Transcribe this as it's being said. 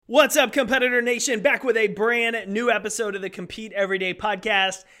What's up, Competitor Nation? Back with a brand new episode of the Compete Everyday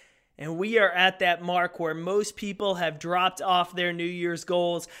podcast. And we are at that mark where most people have dropped off their New Year's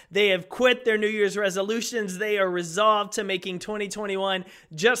goals. They have quit their New Year's resolutions. They are resolved to making 2021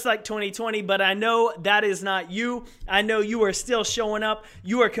 just like 2020. But I know that is not you. I know you are still showing up.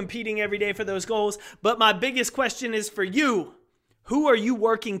 You are competing every day for those goals. But my biggest question is for you. Who are you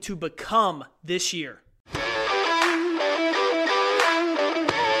working to become this year?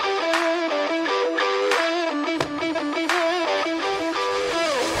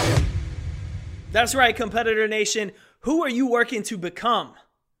 That's right, Competitor Nation. Who are you working to become?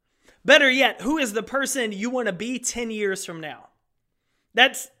 Better yet, who is the person you want to be 10 years from now?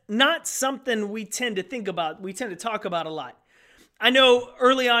 That's not something we tend to think about. We tend to talk about a lot. I know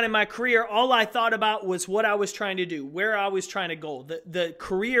early on in my career, all I thought about was what I was trying to do, where I was trying to go, the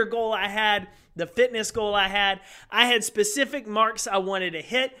career goal I had, the fitness goal I had. I had specific marks I wanted to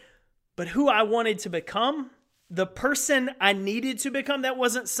hit, but who I wanted to become, the person I needed to become, that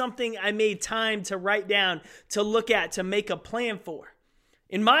wasn't something I made time to write down, to look at, to make a plan for.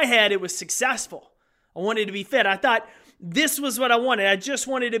 In my head, it was successful. I wanted to be fit. I thought this was what I wanted. I just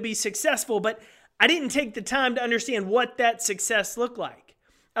wanted to be successful, but I didn't take the time to understand what that success looked like.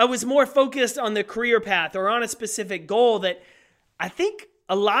 I was more focused on the career path or on a specific goal that I think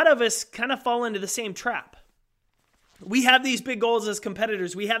a lot of us kind of fall into the same trap. We have these big goals as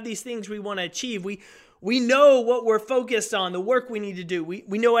competitors. We have these things we want to achieve. We know what we're focused on, the work we need to do.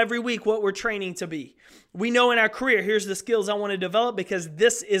 We know every week what we're training to be. We know in our career, here's the skills I want to develop because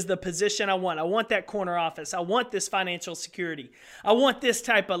this is the position I want. I want that corner office. I want this financial security. I want this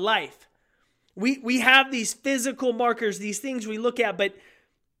type of life. We have these physical markers, these things we look at, but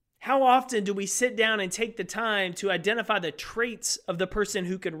how often do we sit down and take the time to identify the traits of the person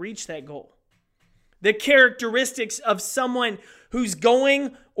who can reach that goal? The characteristics of someone who's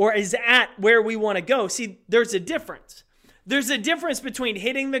going or is at where we want to go. See, there's a difference. There's a difference between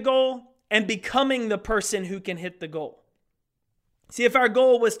hitting the goal and becoming the person who can hit the goal. See, if our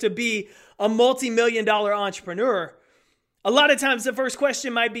goal was to be a multi-million-dollar entrepreneur, a lot of times the first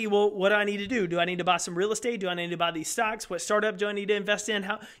question might be, well, what do I need to do? Do I need to buy some real estate? Do I need to buy these stocks? What startup do I need to invest in?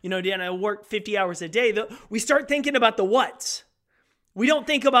 How, do I work 50 hours a day? We start thinking about the what's. We don't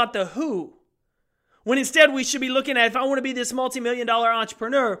think about the who. When instead we should be looking at, if I want to be this multi-million-dollar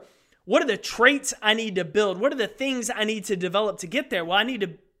entrepreneur, what are the traits I need to build? What are the things I need to develop to get there? Well, I need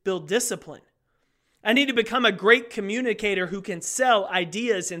to build discipline. I need to become a great communicator who can sell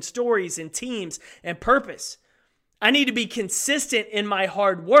ideas and stories and teams and purpose. I need to be consistent in my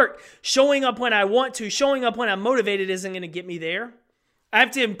hard work. Showing up when I want to, showing up when I'm motivated isn't going to get me there. I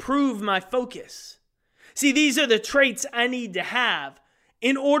have to improve my focus. See, these are the traits I need to have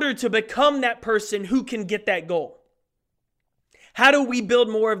in order to become that person who can get that goal. How do we build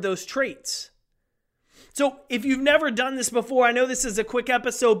more of those traits? So if you've never done this before, I know this is a quick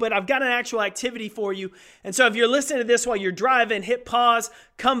episode, but I've got an actual activity for you. And so if you're listening to this while you're driving, hit pause,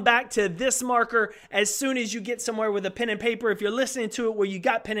 come back to this marker as soon as you get somewhere with a pen and paper. If you're listening to it where you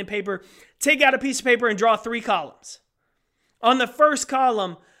got pen and paper, take out a piece of paper and draw 3 columns. On the first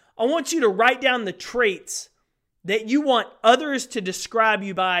column, I want you to write down the traits that you want others to describe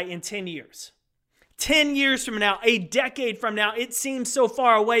you by in 10 years. 10 years from now, a decade from now, it seems so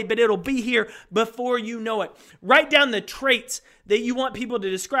far away, but it'll be here before you know it. Write down the traits that you want people to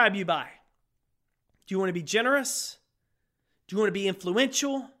describe you by. Do you want to be generous? Do you want to be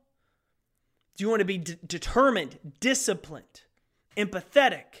influential? Do you want to be determined, disciplined,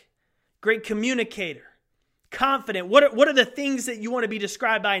 empathetic, great communicator, confident? What are the things that you want to be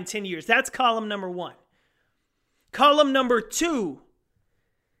described by in 10 years? That's column number 1. Column number 2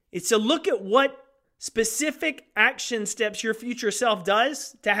 is to look at what specific action steps your future self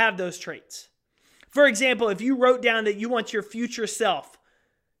does to have those traits. For example, if you wrote down that you want your future self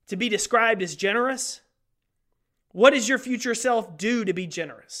to be described as generous, what does your future self do to be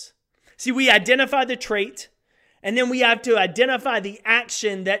generous? See, we identify the trait, and then we have to identify the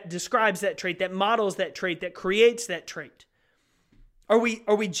action that describes that trait, that models that trait, that creates that trait. Are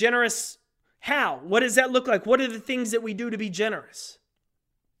we generous? How? What does that look like? What are the things that we do to be generous?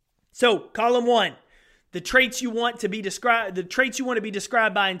 So, column 1, the traits you want to be described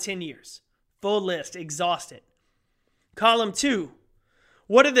by in 10 years. Full list, exhausted. Column 2,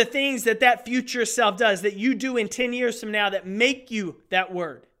 what are the things that future self does that you do in 10 years from now that make you that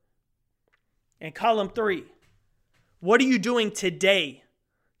word? And column 3, what are you doing today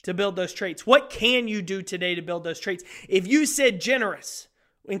to build those traits? What can you do today to build those traits? If you said generous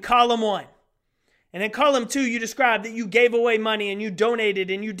in column 1, and in column 2, you described that you gave away money and you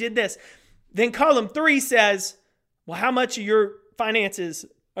donated and you did this. Then column 3 says, well, how much of your finances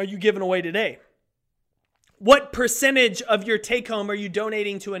are you giving away today? What percentage of your take home are you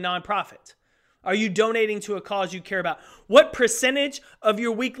donating to a nonprofit? Are you donating to a cause you care about? What percentage of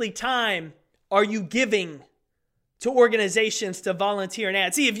your weekly time are you giving to organizations to volunteer and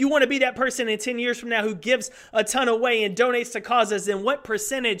add? See, if you want to be that person in 10 years from now who gives a ton away and donates to causes, then what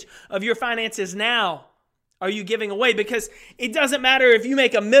percentage of your finances now are you giving away? Because it doesn't matter if you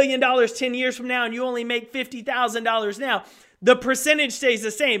make $1 million 10 years from now and you only make $50,000 now. The percentage stays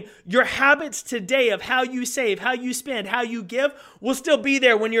the same. Your habits today of how you save, how you spend, how you give will still be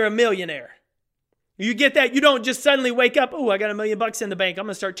there when you're a millionaire. You get that? You don't just suddenly wake up, oh, I got $1 million in the bank, I'm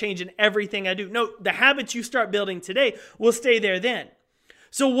going to start changing everything I do. No, the habits you start building today will stay there then.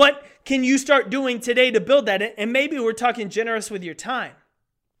 So what can you start doing today to build that? And maybe we're talking generous with your time.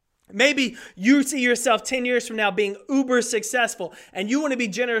 Maybe you see yourself 10 years from now being uber successful and you want to be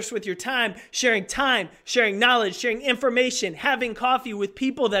generous with your time, sharing knowledge, sharing information, having coffee with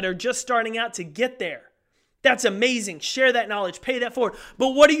people that are just starting out to get there. That's amazing. Share that knowledge, pay that forward. But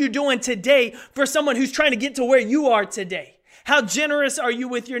what are you doing today for someone who's trying to get to where you are today? How generous are you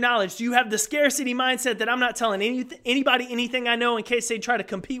with your knowledge? Do you have the scarcity mindset that I'm not telling anybody anything I know in case they try to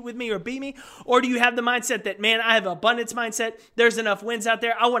compete with me or beat me? Or do you have the mindset that, man, I have abundance mindset. There's enough wins out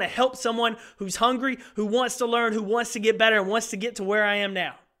there. I want to help someone who's hungry, who wants to learn, who wants to get better, and wants to get to where I am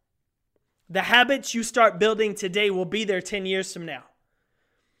now. The habits you start building today will be there 10 years from now.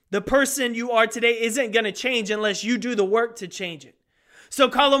 The person you are today isn't going to change unless you do the work to change it. So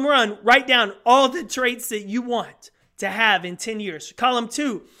column 1, write down all the traits that you want to have in 10 years. Column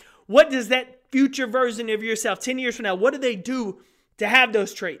 2, what does that future version of yourself 10 years from now, what do they do to have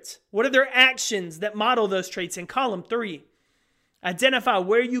those traits? What are their actions that model those traits? In column 3, identify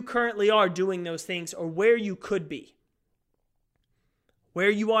where you currently are doing those things or where you could be.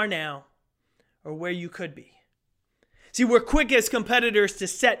 Where you are now or where you could be. See, we're quick as competitors to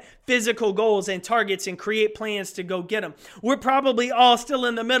set physical goals and targets and create plans to go get them. We're probably all still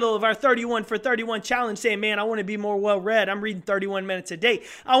in the middle of our 31 for 31 challenge saying, man, I want to be more well-read. I'm reading 31 minutes a day.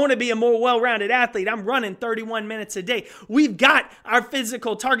 I want to be a more well-rounded athlete. I'm running 31 minutes a day. We've got our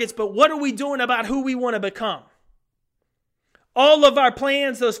physical targets, but what are we doing about who we want to become? All of our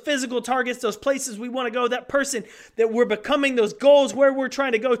plans, those physical targets, those places we want to go, that person that we're becoming, those goals where we're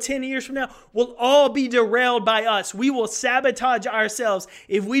trying to go 10 years from now will all be derailed by us. We will sabotage ourselves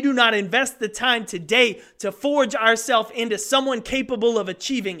if we do not invest the time today to forge ourselves into someone capable of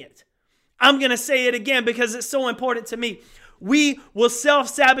achieving it. I'm going to say it again because it's so important to me. We will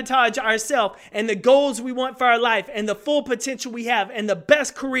self-sabotage ourselves and the goals we want for our life and the full potential we have and the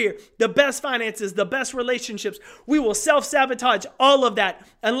best career, the best finances, the best relationships. We will self-sabotage all of that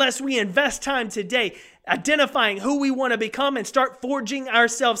unless we invest time today identifying who we want to become and start forging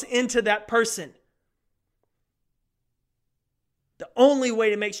ourselves into that person. The only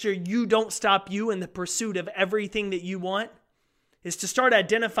way to make sure you don't stop you in the pursuit of everything that you want is to start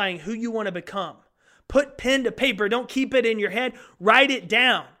identifying who you want to become. Put pen to paper. Don't keep it in your head. Write it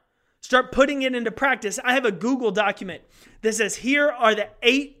down. Start putting it into practice. I have a Google document that says, here are the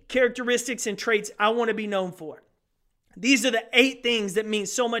 8 characteristics and traits I want to be known for. These are the 8 things that mean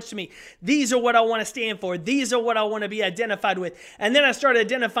so much to me. These are what I want to stand for. These are what I want to be identified with. And then I started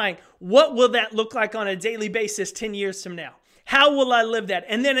identifying what will that look like on a daily basis 10 years from now? How will I live that?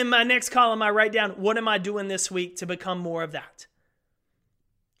 And then in my next column, I write down, what am I doing this week to become more of that?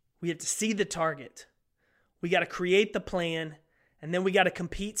 We have to see the target. We got to create the plan, and then we got to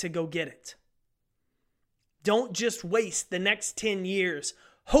compete to go get it. Don't just waste the next 10 years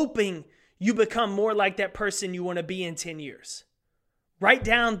hoping you become more like that person you want to be in 10 years. Write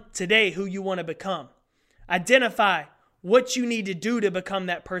down today who you want to become. Identify what you need to do to become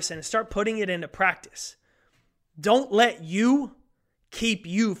that person and start putting it into practice. Don't let you keep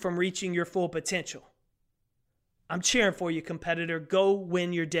you from reaching your full potential. I'm cheering for you, competitor. Go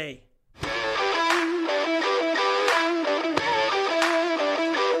win your day.